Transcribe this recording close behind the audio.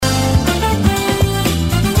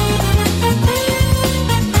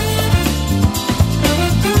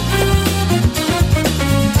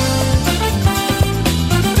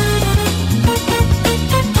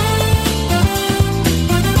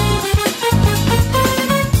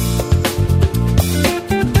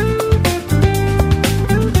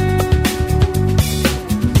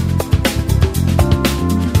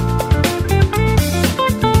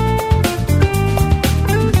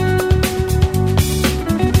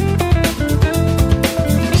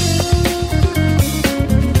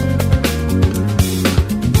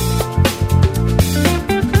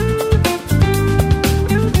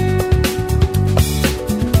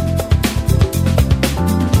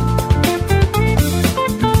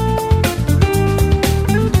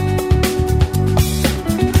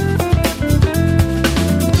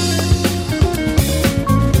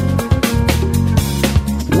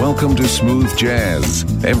Jazz.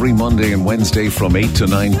 Every Monday and Wednesday from 8 to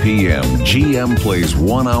 9 p.m., GM plays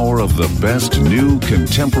 1 hour of the best new,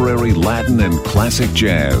 contemporary, Latin, and classic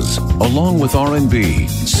jazz, along with R&B,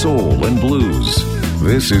 soul, and blues.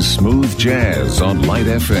 This is Smooth Jazz on Light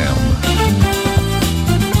FM.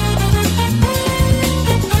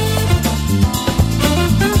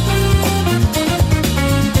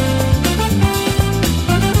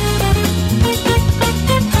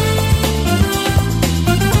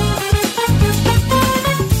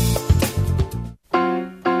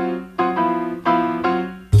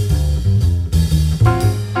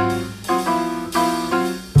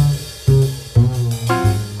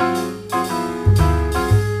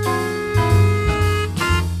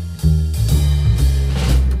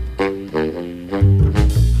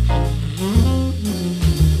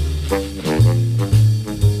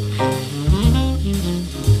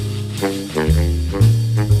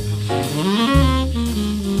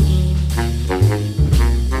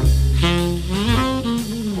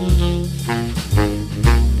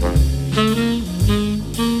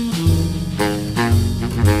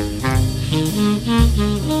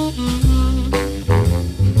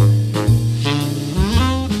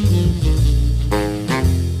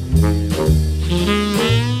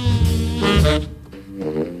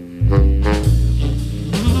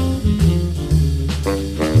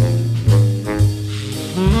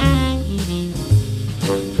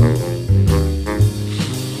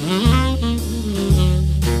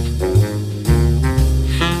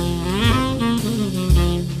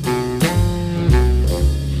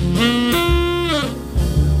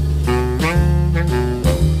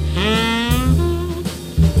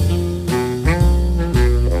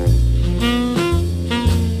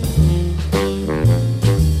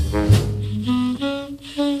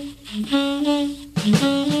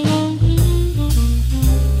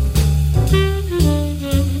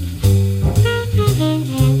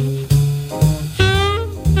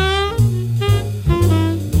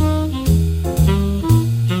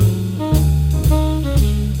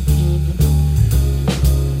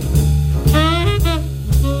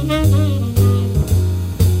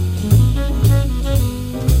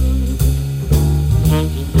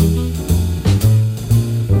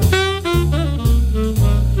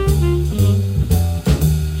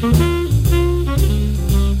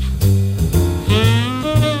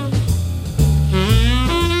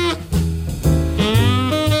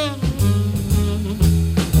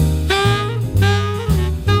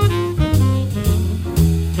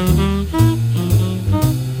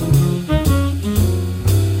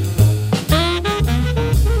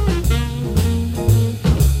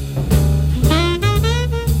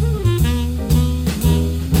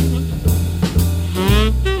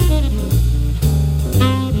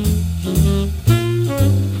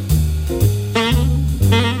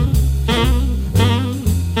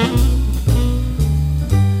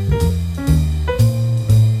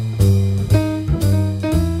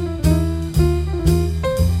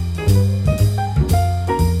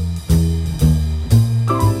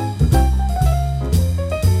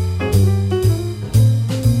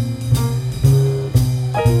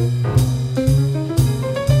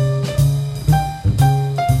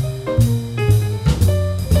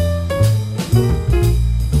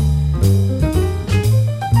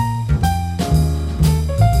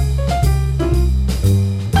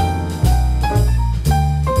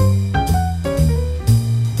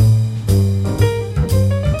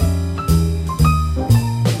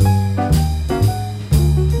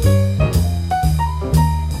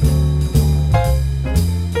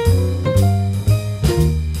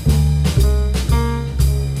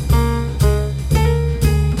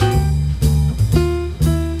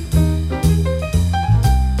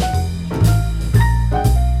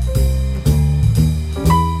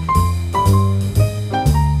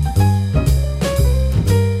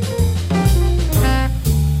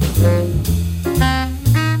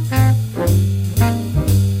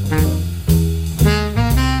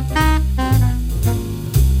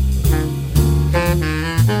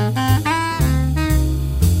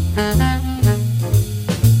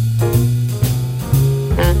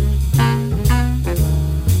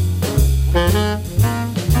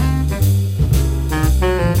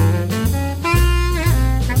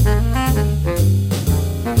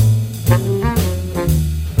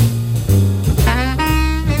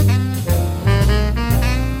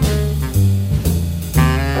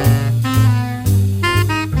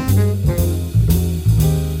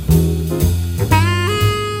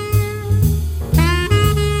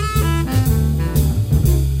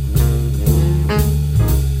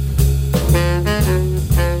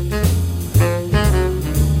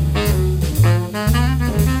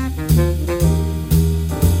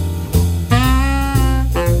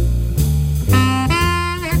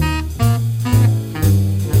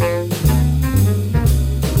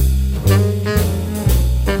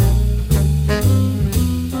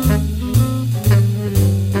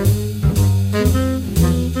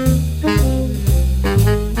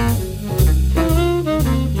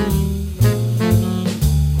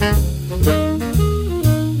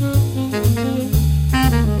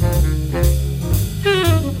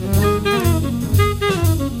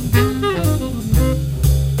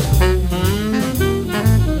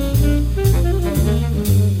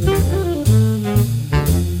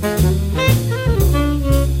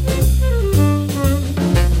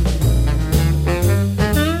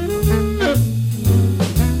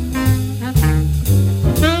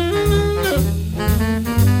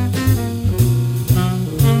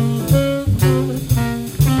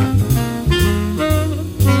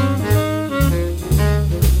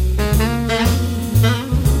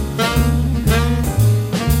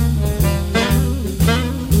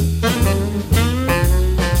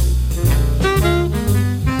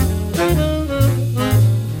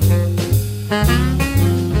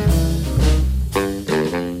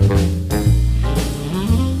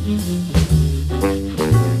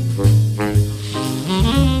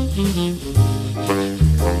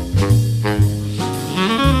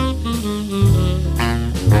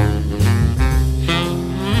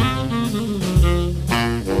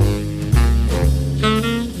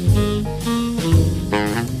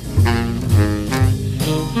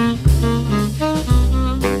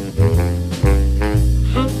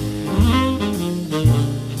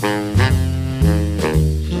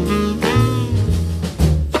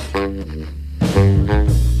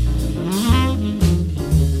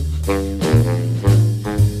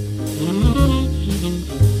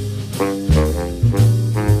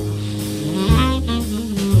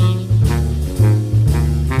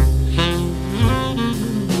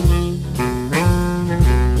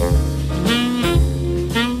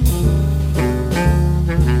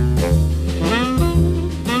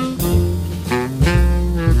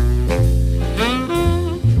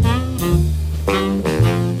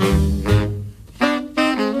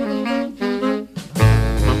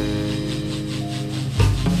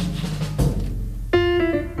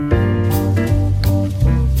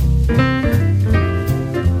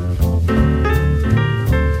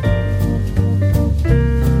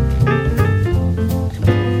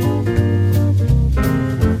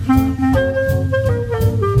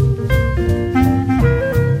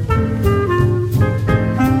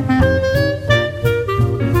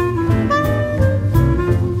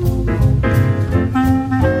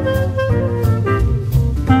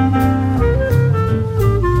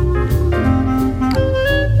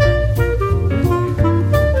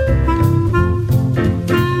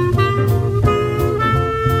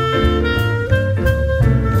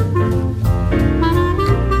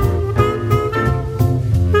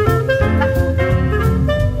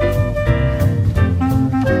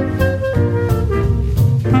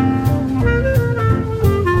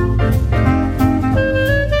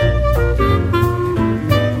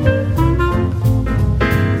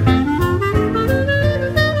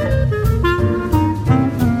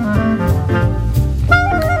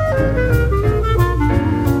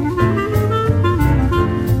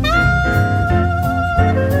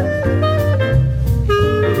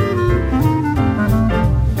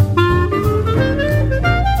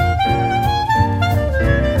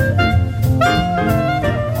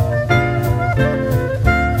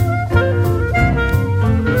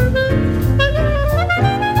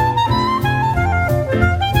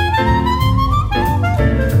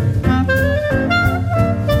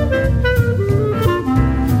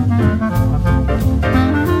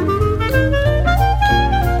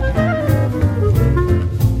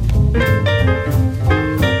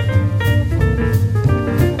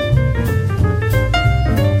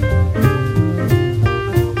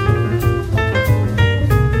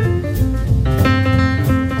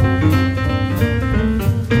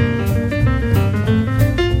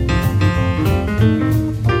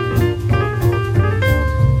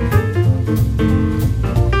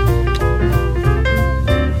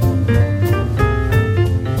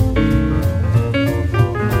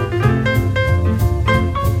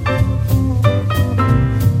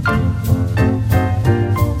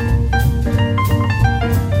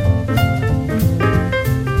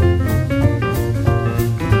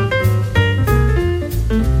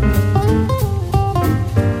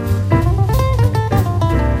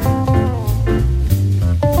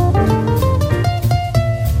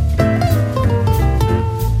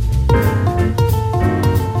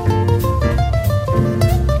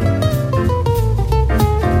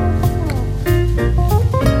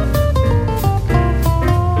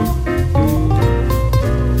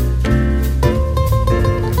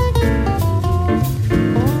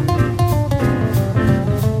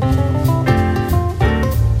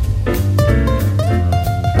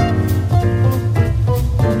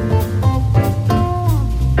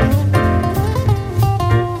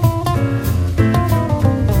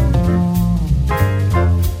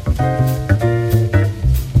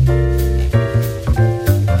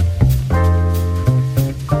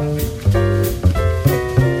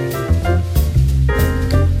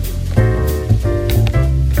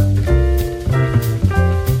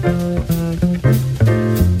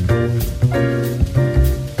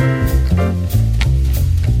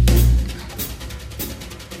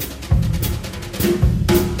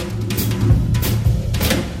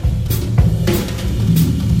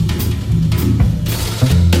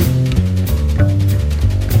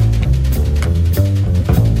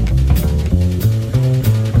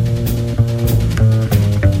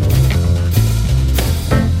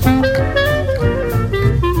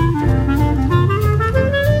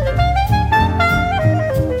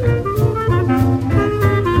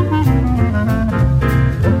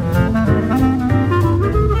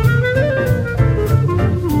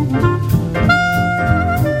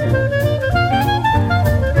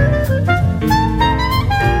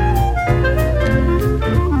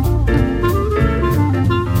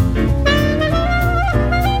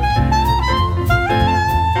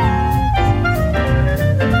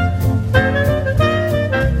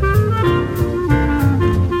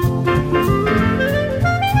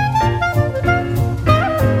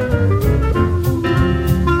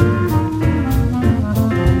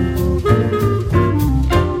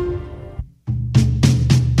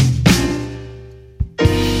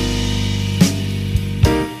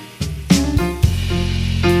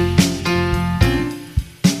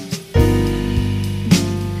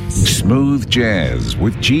 Smooth Jazz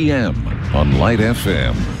with GM on Light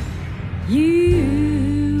FM.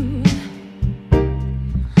 You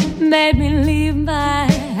made me leave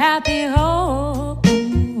my happy home.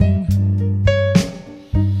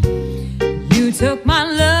 You took my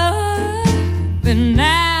love and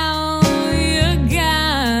now you're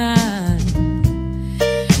gone.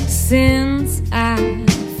 Since I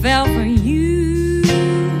fell for you,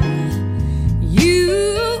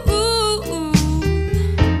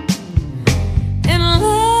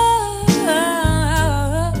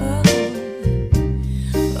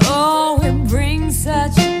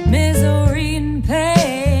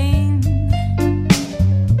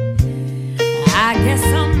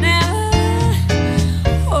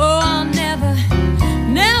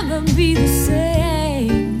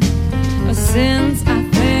 since I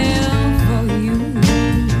fell for you.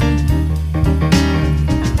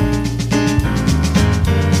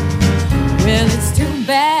 Well, it's too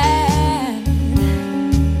bad.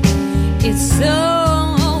 It's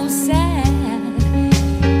so sad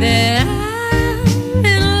that I'm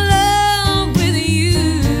in love with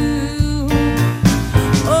you.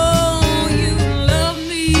 Oh, you love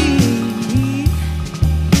me,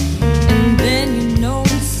 and then you know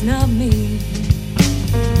you snub me.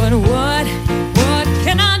 But what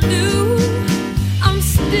can I do? I'm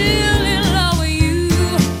still in love with you.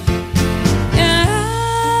 And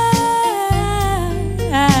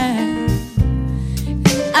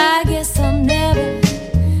I guess I'll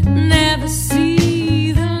never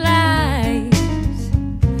see the lights.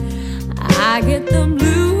 I get the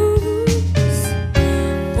blues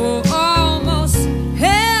for almost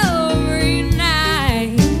every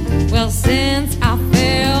night. Well, since I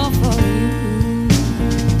fell for you.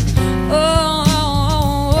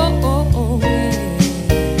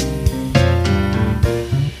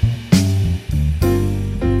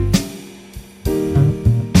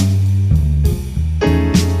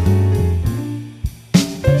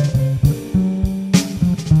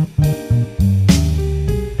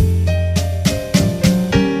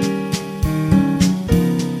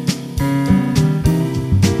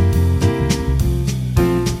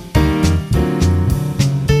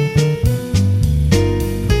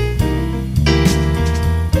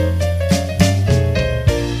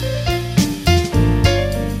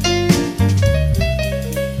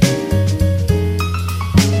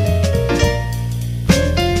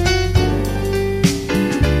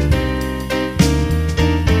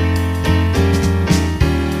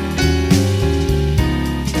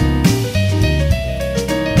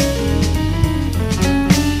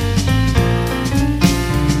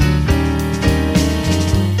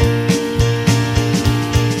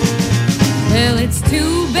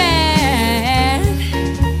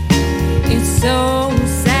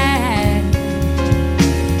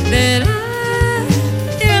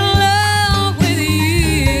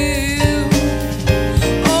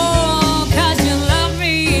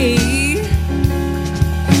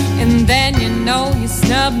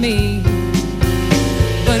 Me,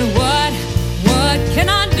 but what can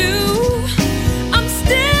I do? I'm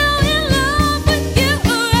still in love with you,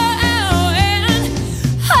 and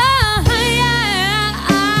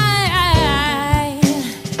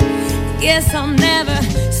I guess I'll never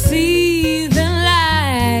see the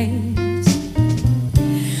lights.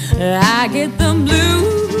 I get the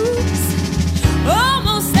blues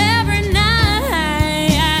almost every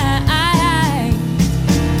night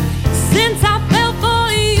since I fell for.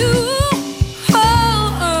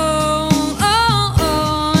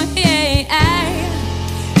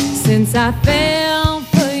 Since I fell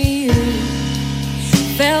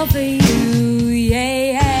for you,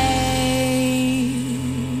 yeah.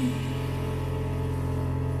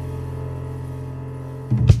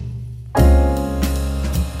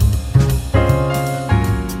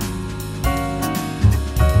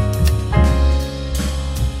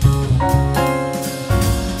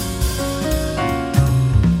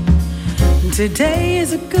 Today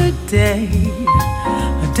is a good day,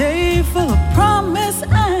 a day full of promise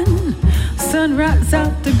and sunrise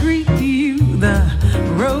out to greet you, the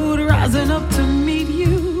road rising up to meet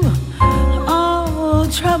you. All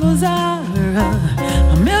troubles are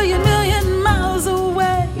a million miles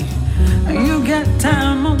away. You got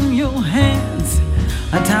time on your hands,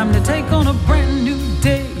 a time to take on a brand new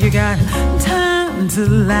day. You got time to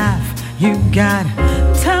laugh, you got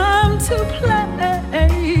time to play,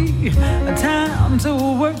 a time to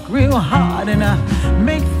work real hard and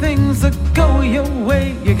make things go your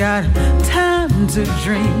way. You got time to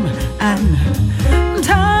dream and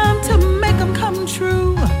time to make them come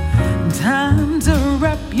true. Time to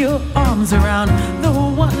wrap your arms around the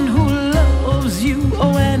one who loves you.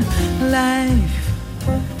 Oh, and life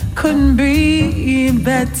couldn't be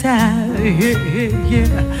better.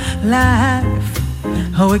 Yeah. Life,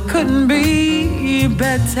 oh, it couldn't be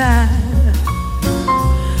better.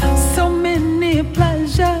 So many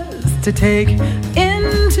pleasures to take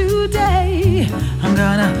in today. I'm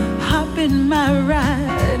gonna hop in my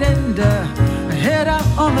ride and head out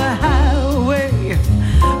on the highway.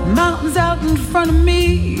 Mountains out in front of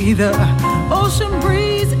me, the ocean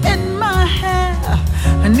breeze in my hair.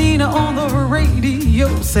 Nina on the radio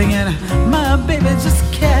singing, my baby just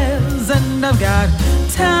cares. And I've got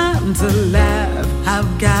time to laugh,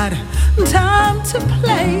 I've got time to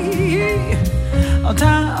play,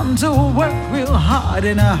 time to work real hard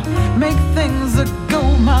and make things go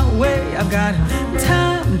my way. I've got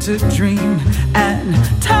time to dream and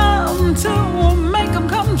time to make them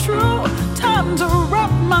come true. Time to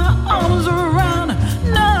wrap my arms around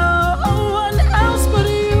no one else but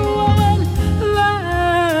you. And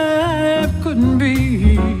life couldn't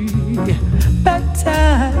be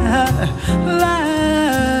better.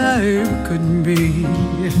 Life couldn't be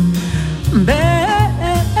better.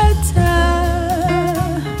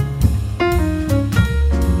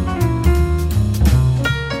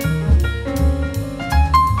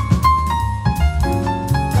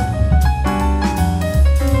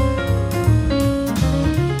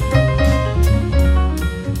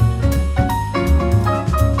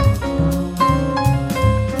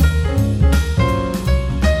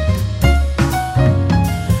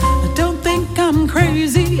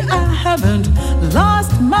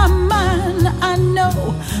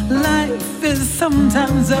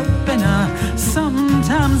 Sometimes up and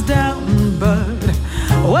sometimes down, but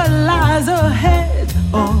what lies ahead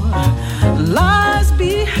or lies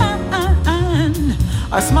behind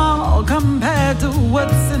are small compared to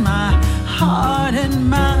what's in my heart and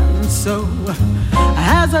mind. So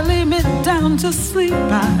as I lay me down to sleep,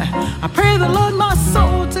 I pray the Lord my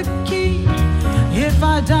soul to keep. If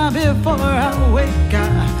I die before I wake,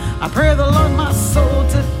 I pray the Lord my soul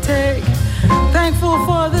to take. Thankful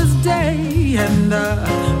for this day and the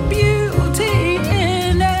beauty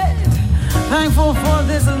in it. Thankful for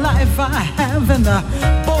this life I have and the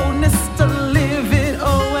boldness to live it.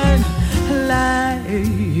 Oh, and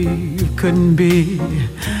life couldn't be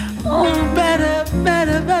better,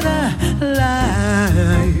 better, better.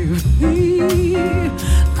 Life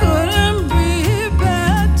couldn't be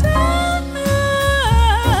better.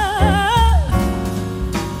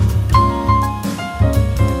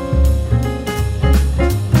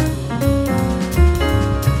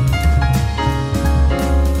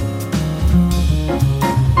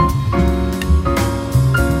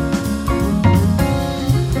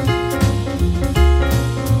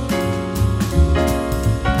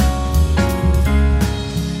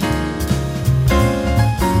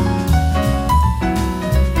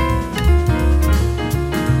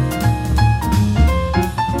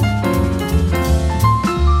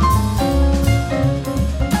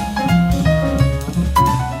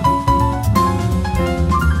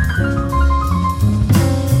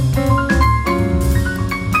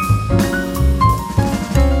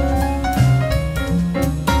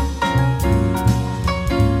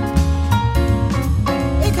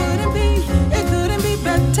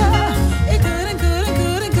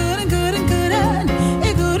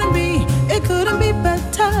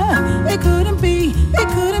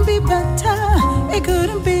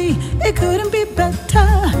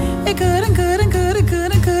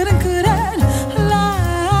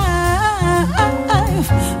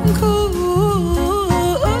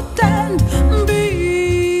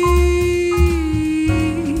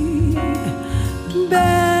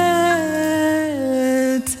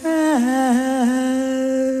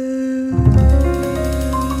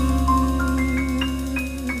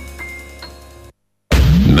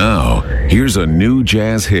 Here's a new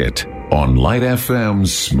jazz hit on Light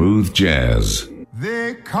FM's Smooth Jazz.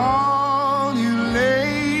 They call you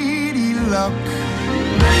Lady Luck,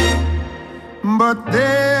 but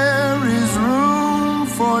there is room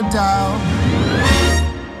for doubt.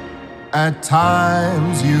 At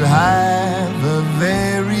times you have a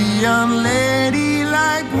very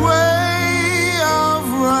unladylike way of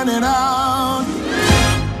running out.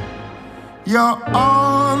 You're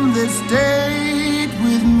on this date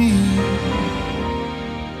with me.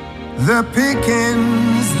 The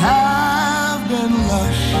pickings have been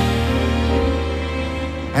lush,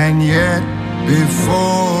 and yet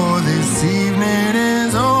before this evening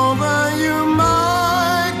is over, you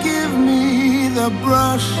might give me the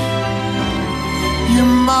brush. You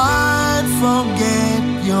might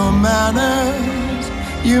forget your manners,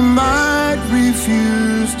 you might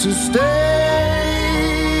refuse to stay,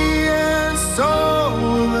 and so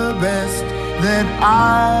the best that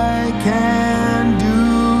I can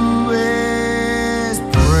do is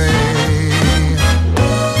pray.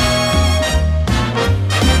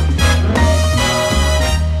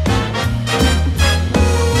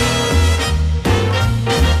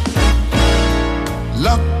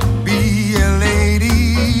 Luck be a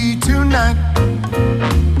lady tonight.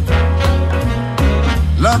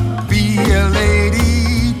 Luck be a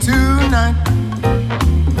lady tonight.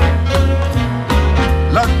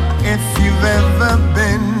 Luck if you've ever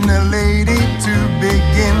been a lady to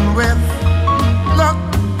begin with. Luck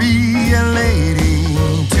be a lady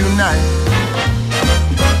tonight.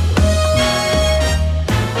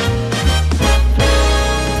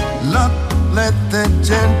 Luck, let the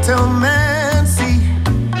gentleman see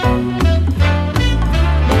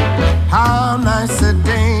how nice a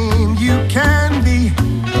dame you can be.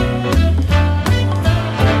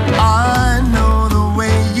 I know the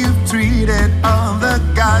way you've treated other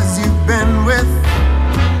guys you've been with.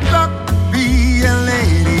 Luck be a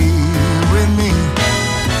lady with me.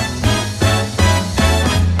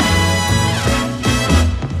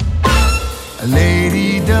 A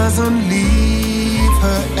lady doesn't leave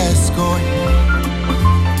her escort.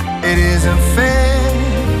 It isn't fair.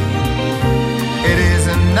 It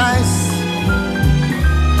isn't nice.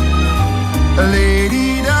 A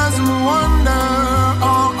lady doesn't wander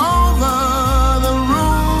all over the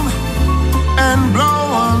room and blow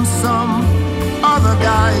on some other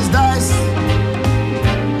guy's dice.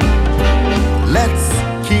 Let's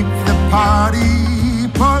keep the party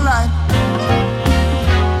polite.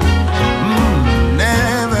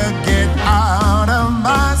 Never get out of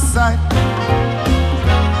my sight.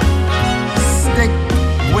 Stick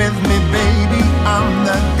with me, baby. I'm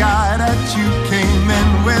the guy that you came in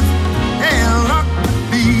with. Hey, luck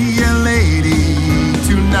be a lady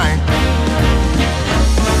tonight.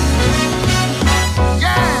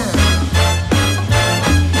 Yeah.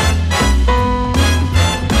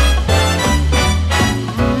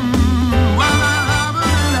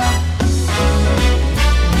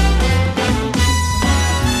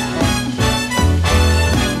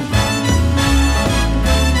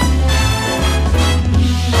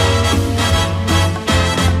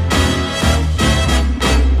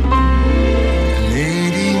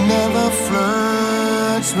 Lady never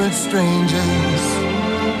flirts with strangers.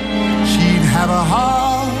 She'd have a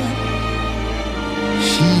heart.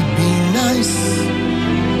 She'd be nice.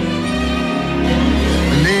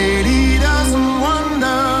 Lady doesn't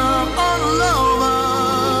wander all over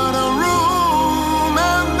the room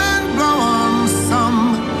and then blow on some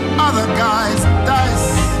other guy's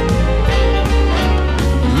dice.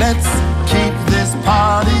 Let's keep this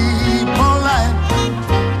party polite.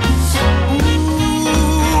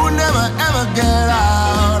 Ooh, never ever get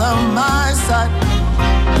out of my sight.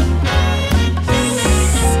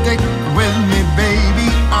 Stick with me, baby.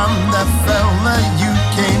 I'm the fella you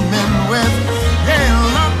came in with. Hey,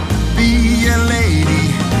 luck be a lady.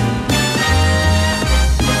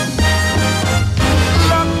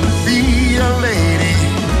 Luck be a lady.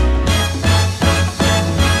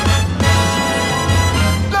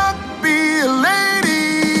 Luck be a lady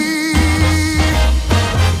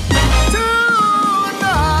tonight.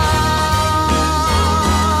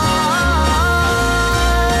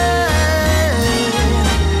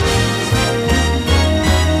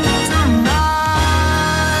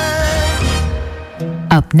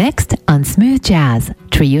 Up next on Smooth Jazz,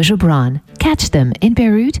 Trio Gibran. Catch them in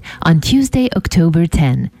Beirut on Tuesday, October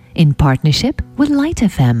 10, in partnership with Light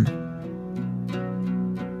FM.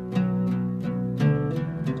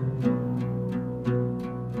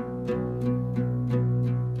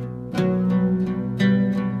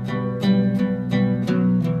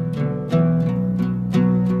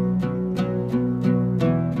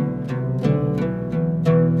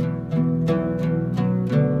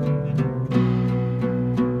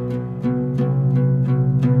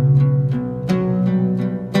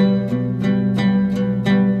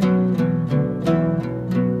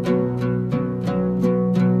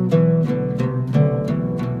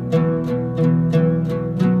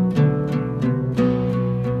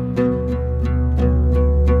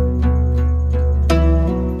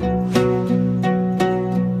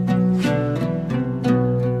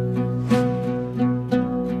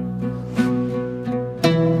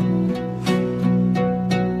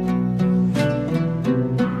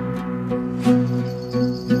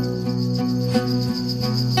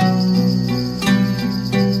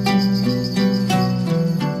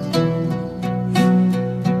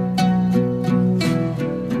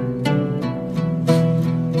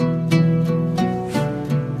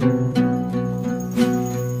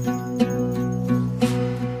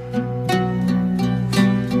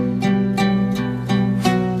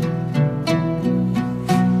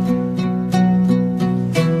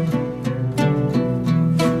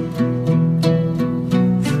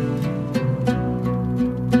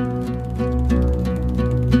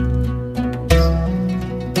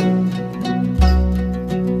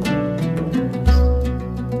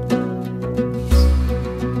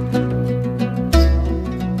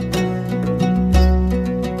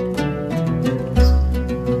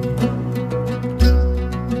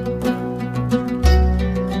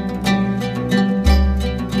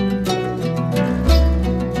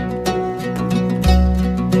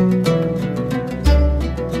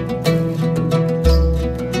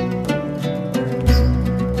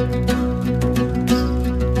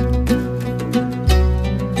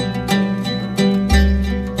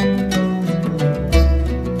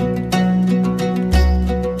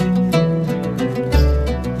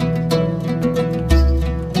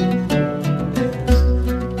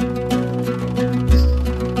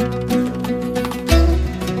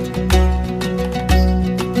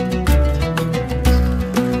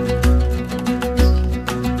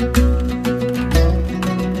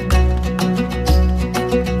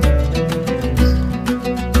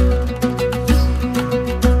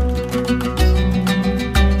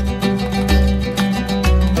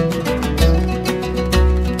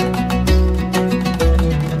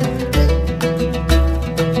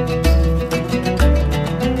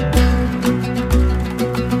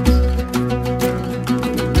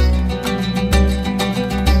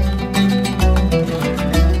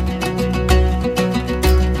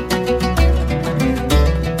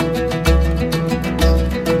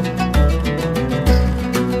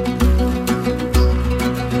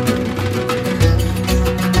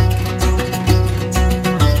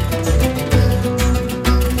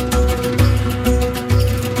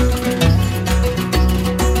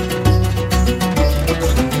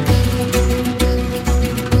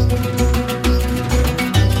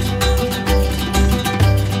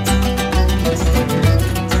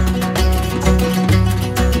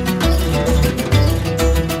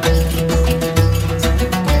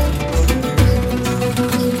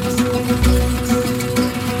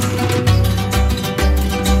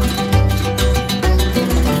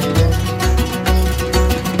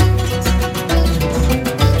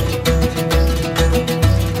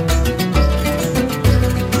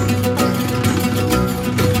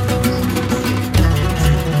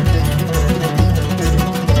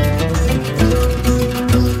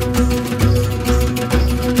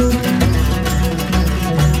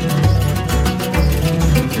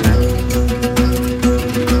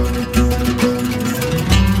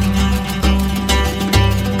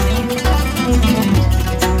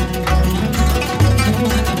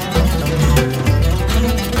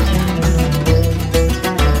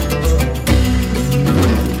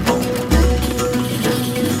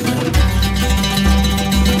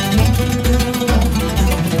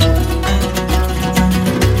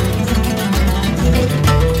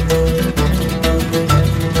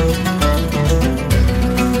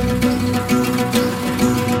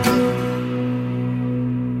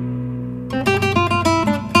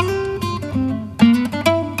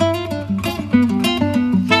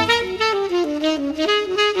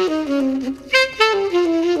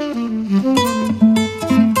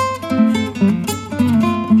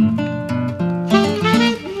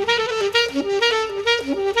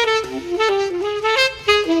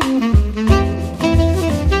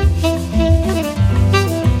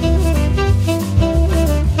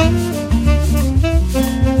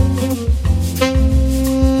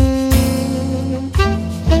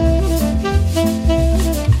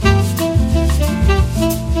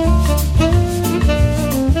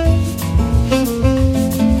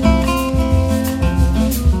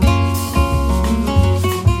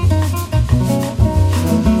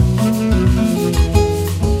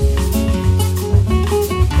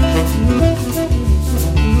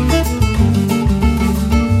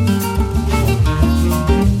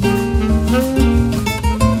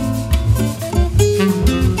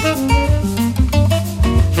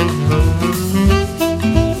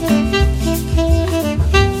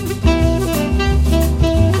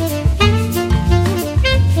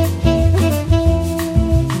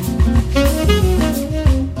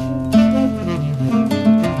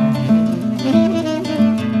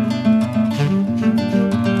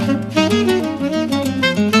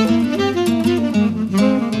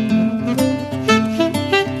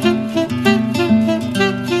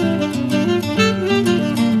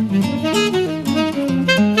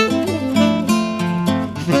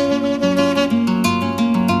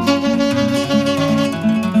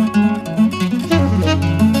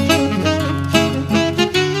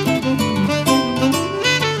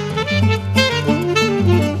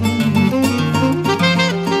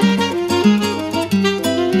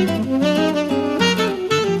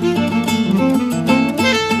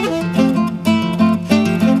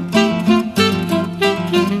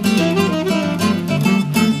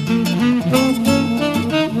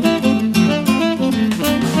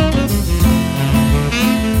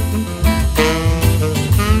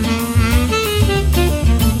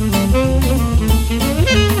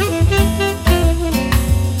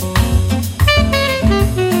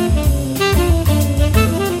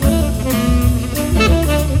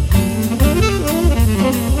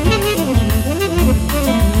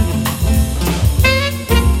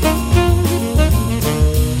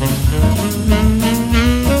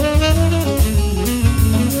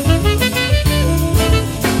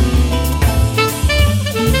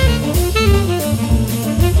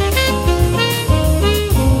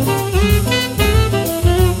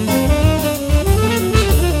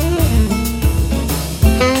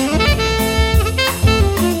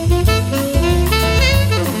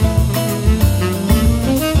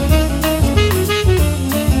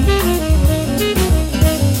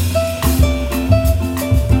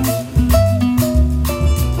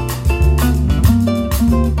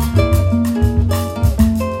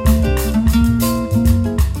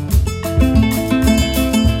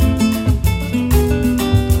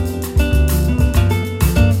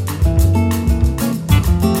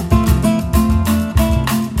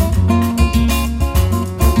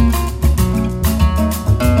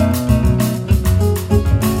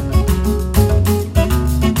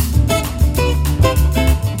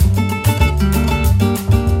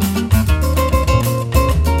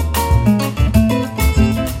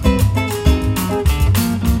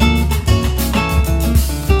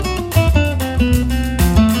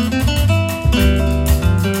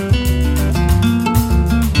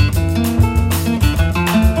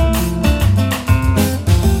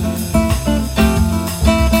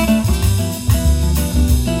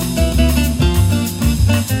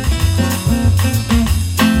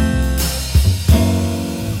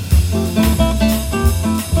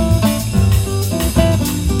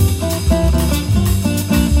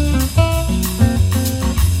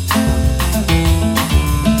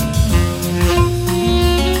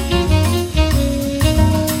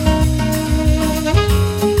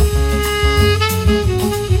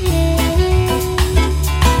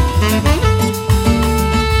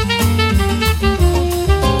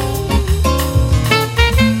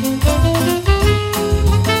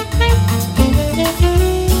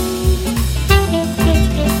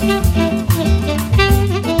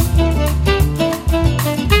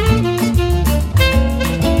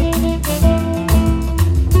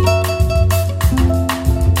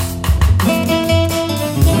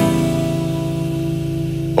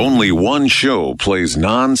 one show plays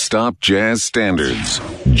non-stop jazz standards.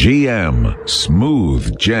 GM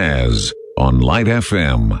Smooth Jazz on Light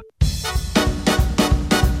FM.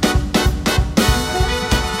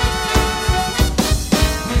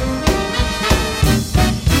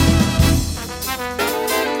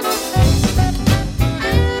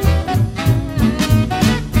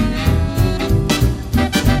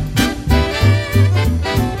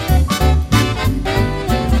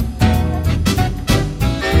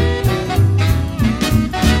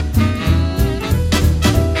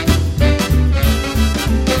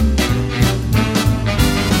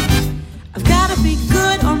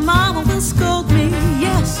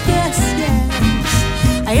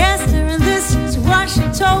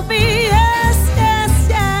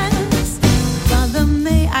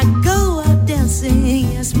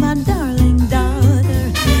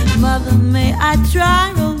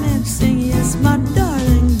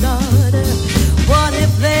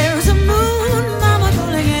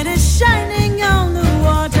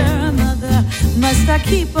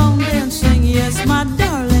 Keep on dancing, yes, my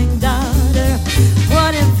darling daughter.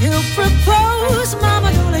 What if he'll propose,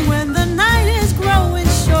 mama darling, when the night is growing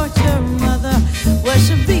shorter, mother? What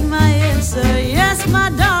should be my answer? Yes, my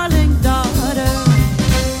darling daughter.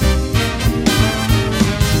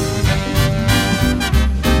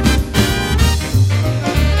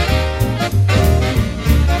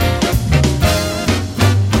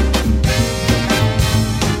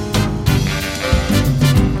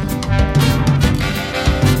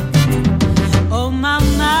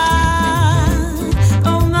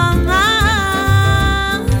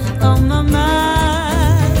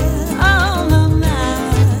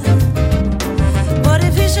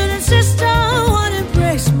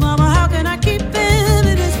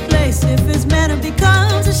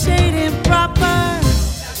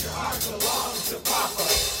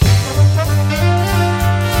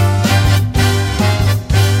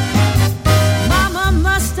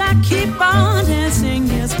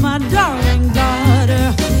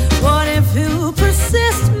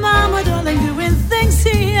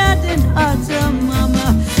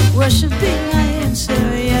 What should be my answer?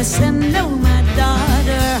 Yes and no, my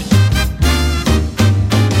daughter.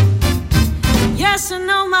 Yes and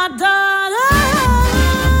no, my daughter.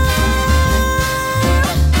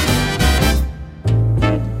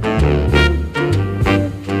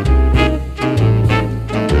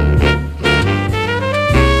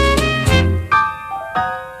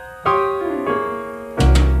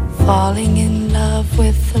 Falling in love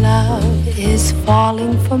with love is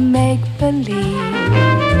falling for make-believe.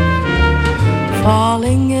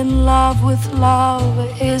 Falling in love with love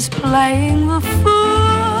is playing the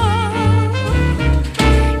fool.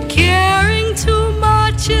 Caring too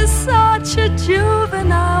much is such a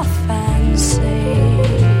juvenile fancy.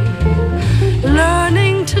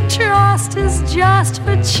 Learning to trust is just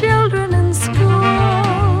for children in school.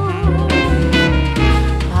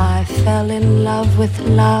 I fell in love with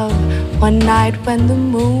love one night when the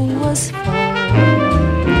moon was full.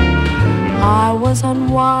 I was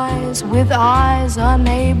unwise with eyes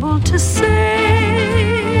unable to see.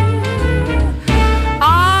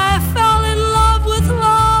 I fell in love with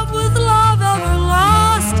love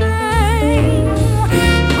everlasting.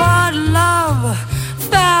 But love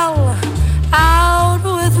fell out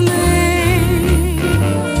with me.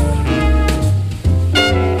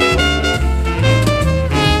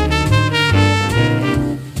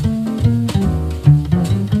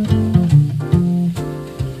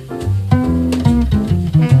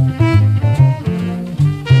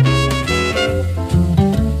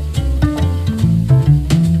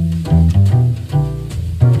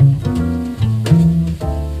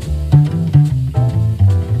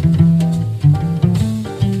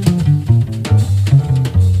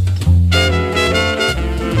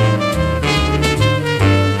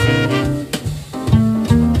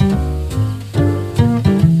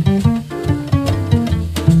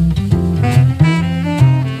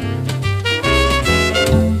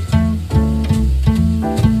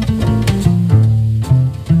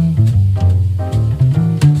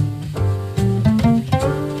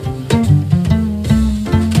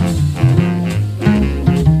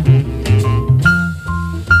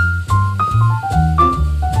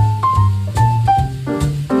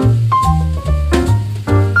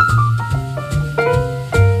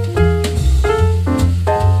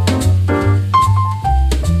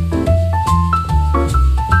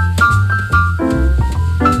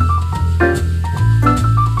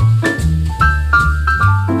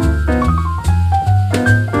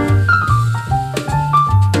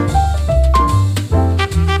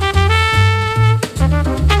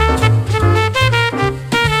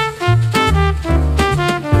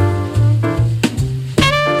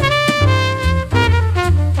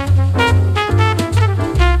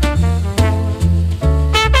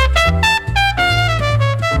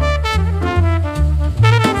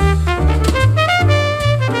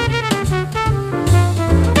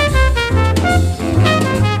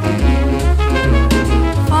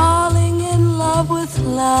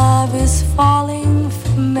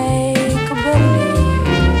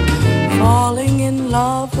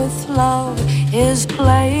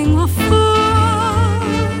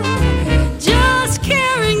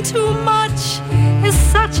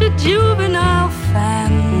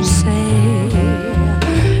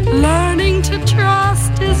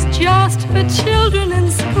 the children in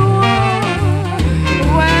school.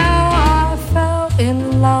 Well, I fell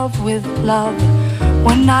in love with love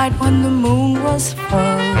one night when the moon was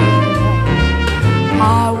full.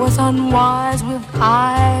 I was unwise with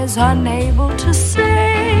eyes unable to see.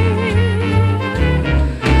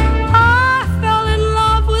 I fell in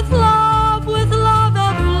love with love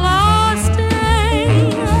everlasting.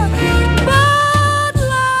 But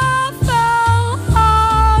love fell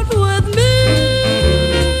out with me.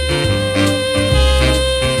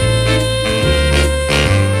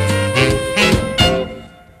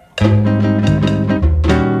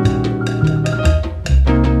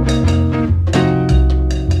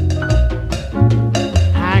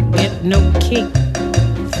 No kick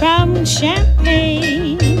from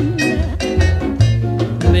champagne.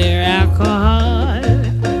 Mere alcohol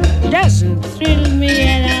doesn't thrill me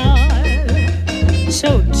at all. So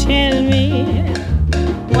tell me,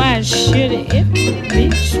 why should it be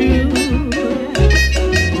true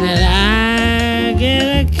that I get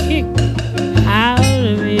a kick out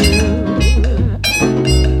of you?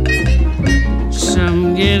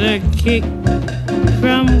 Some get a kick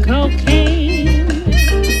from cocaine.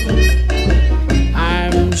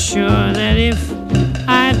 Sure that if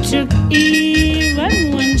I took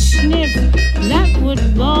even one sniff, that would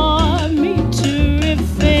bore me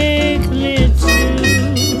terrifically too.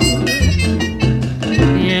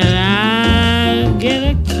 Yet I'll get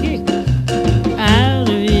a kick out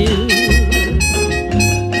of you.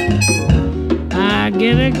 I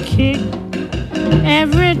get a kick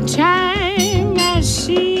every time I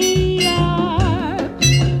see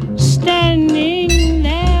you standing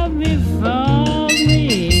there before me.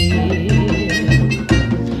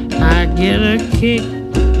 Get a kick,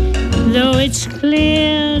 though it's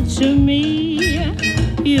clear to me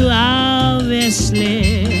you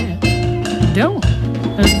obviously don't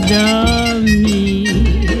adore me.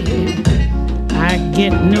 I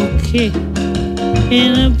get no kick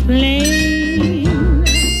in a plane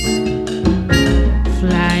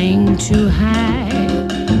flying too high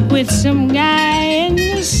with some guy in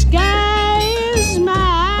the sky is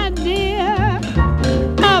my idea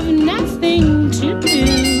of nothing to do.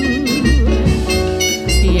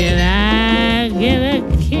 Get a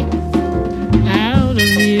kick out of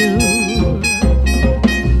you.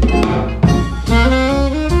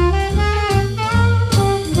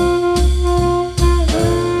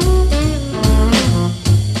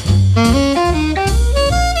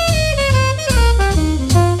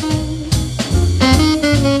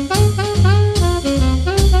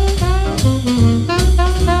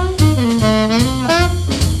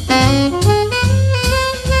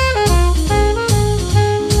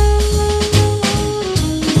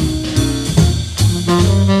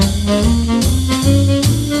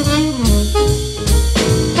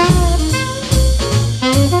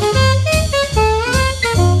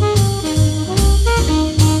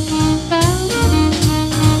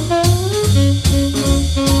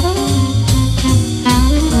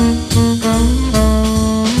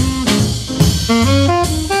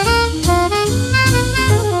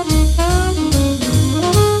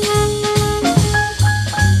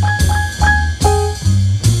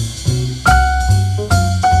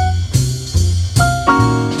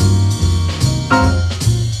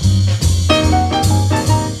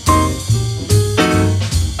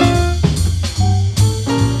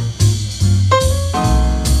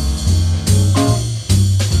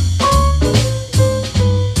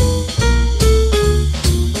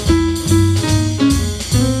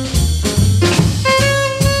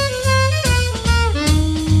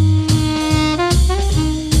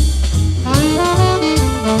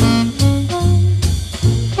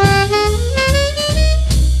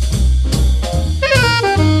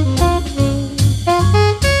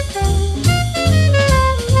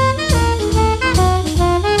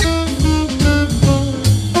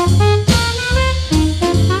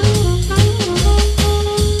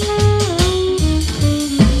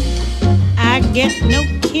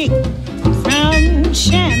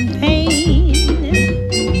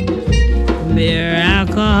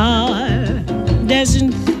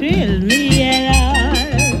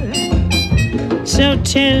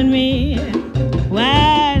 Tell me,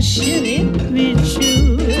 why should it be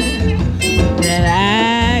true that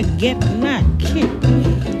I get my kick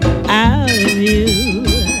out of you?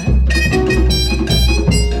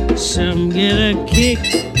 Some get a kick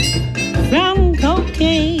from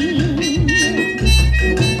cocaine.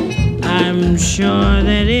 I'm sure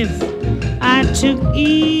that if I took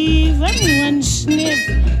even one sniff,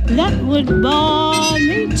 that would bore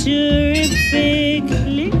me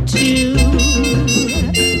terrifically too.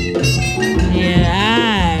 Yeah,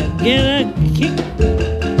 I get a kick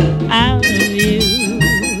out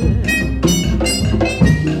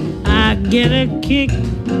get a kick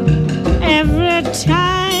every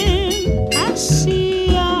time I see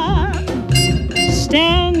her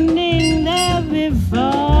standing there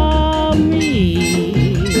before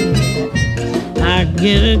me. I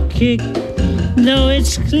get a kick, though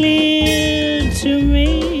it's clear to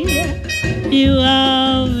me you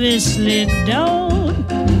obviously don't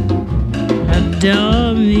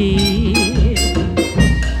adore me.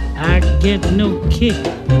 I get no kick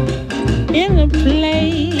in a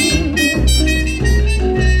plane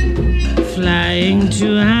flying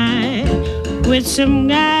too high with some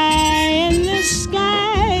guy in the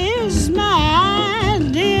sky is my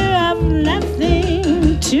idea of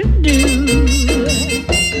nothing to do.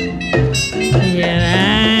 Yet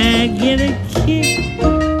I get a kick,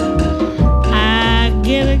 I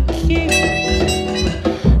get a kick,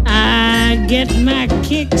 I get my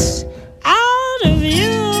kicks out of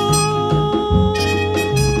you.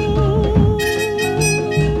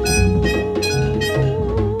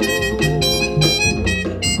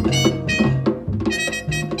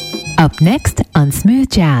 Up next on Smooth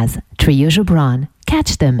Jazz, Trio Gibran.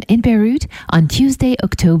 Catch them in Beirut on Tuesday,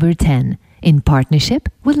 October 10, in partnership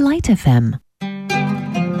with Light FM.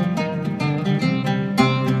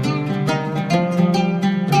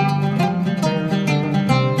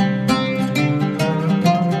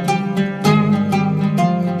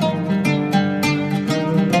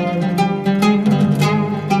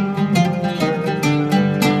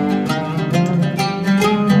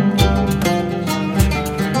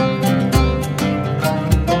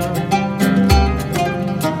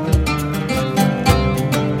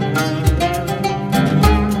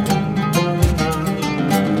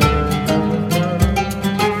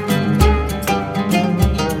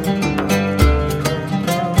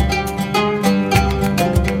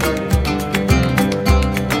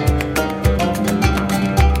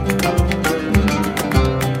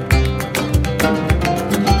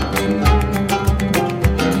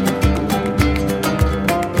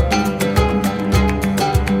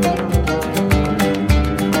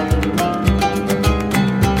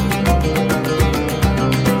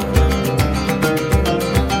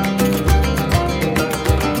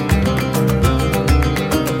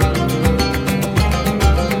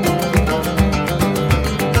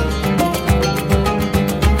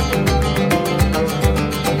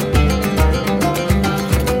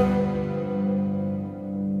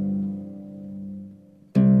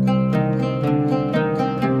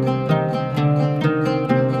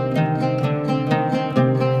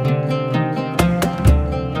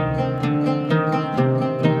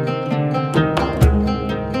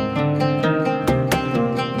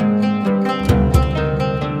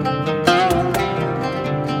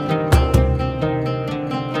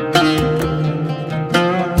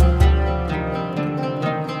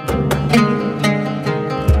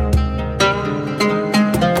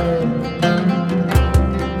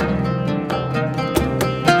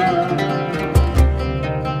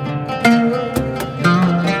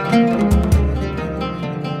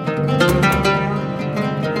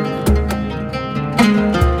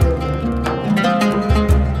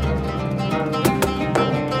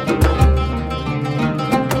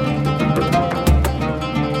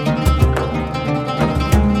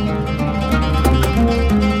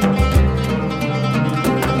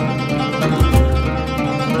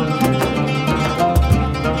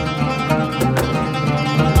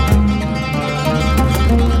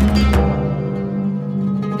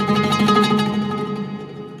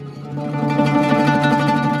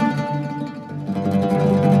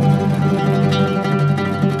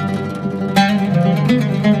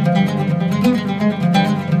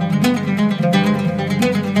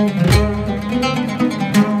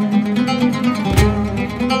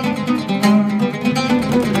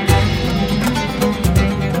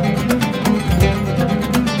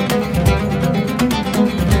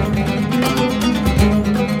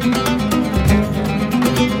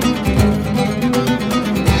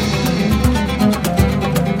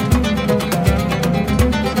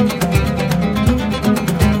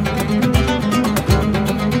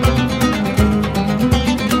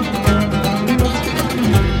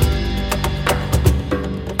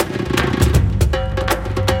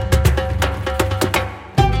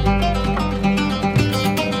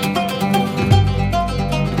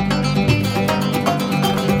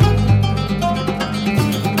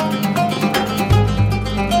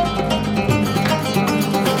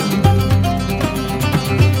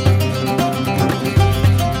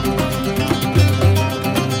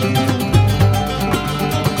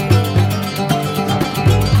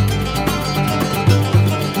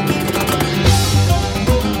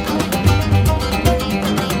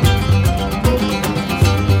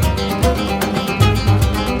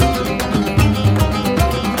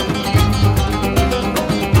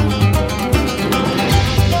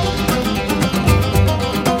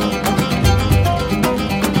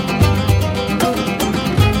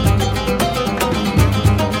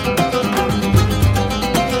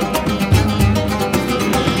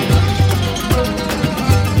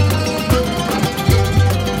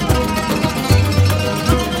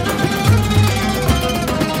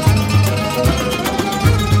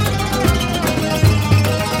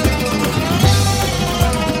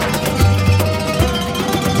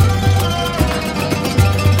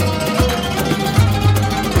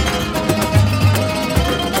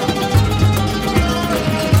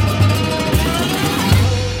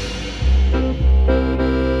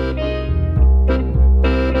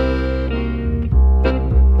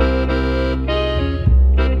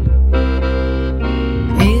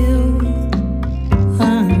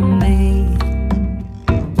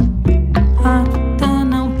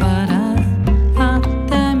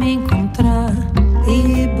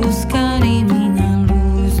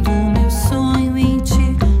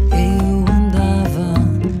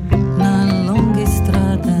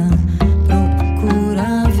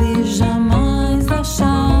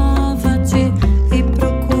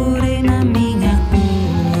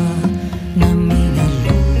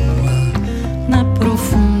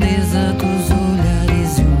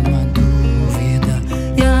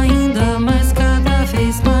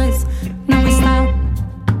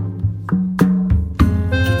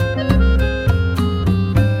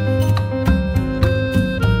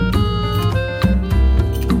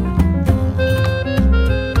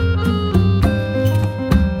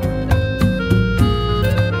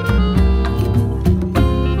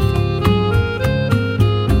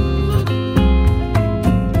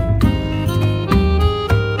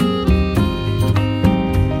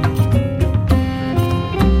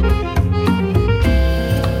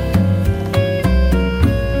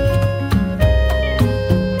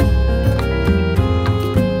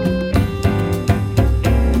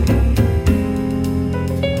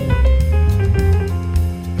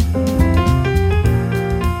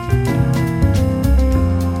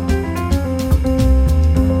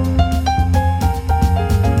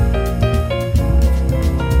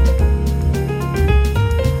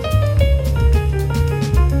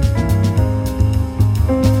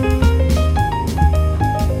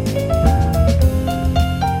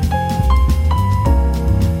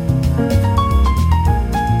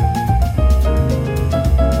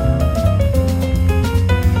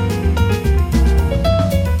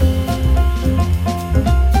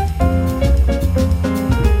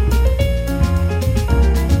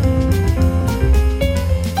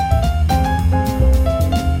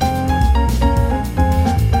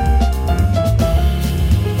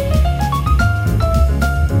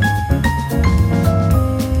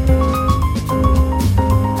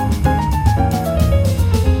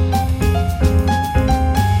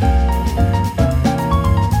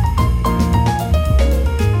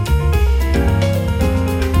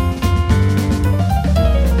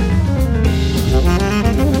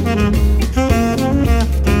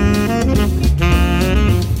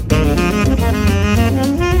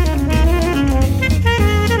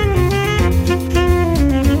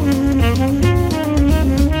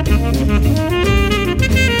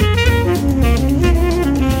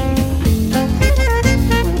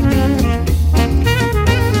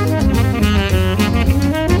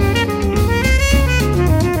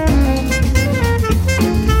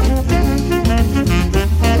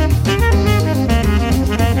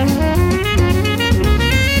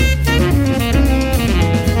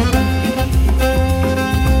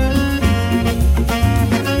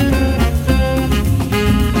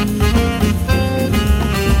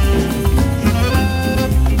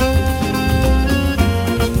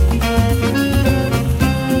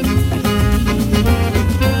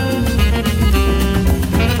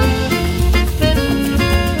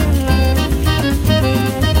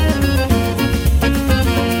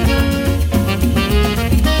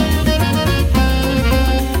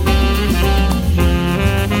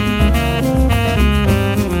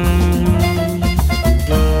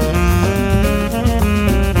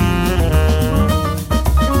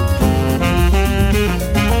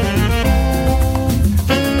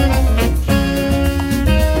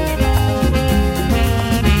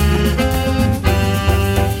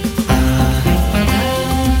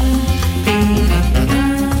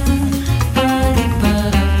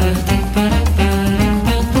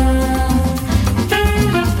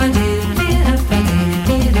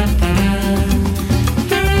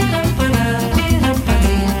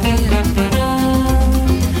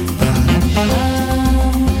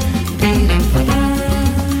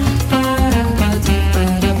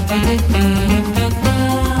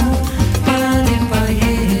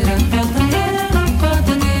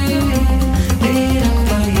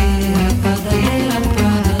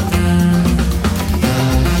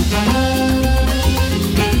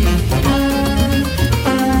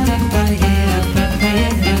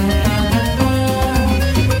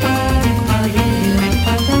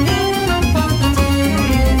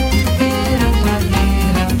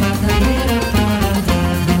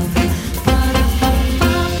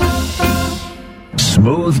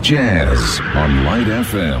 Smooth Jazz on Light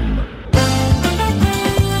FM.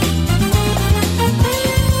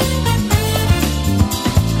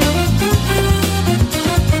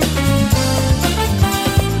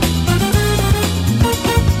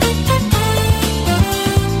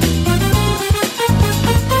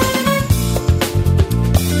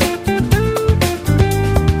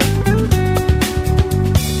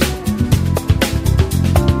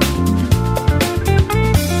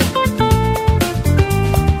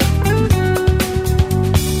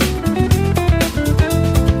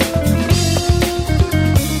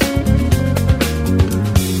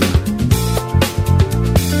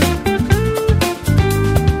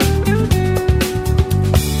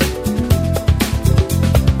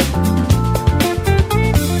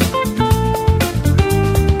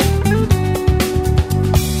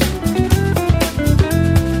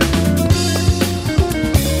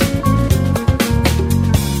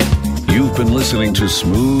 Listening to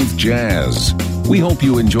Smooth Jazz. We hope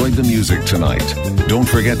you enjoyed the music tonight. Don't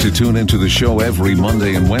forget to tune into the show every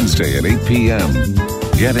Monday and Wednesday at 8 p.m.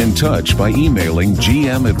 Get in touch by emailing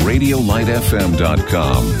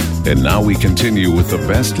gm@radiolightfm.com. And now we continue with the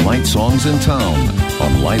best light songs in town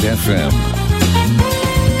on Light FM.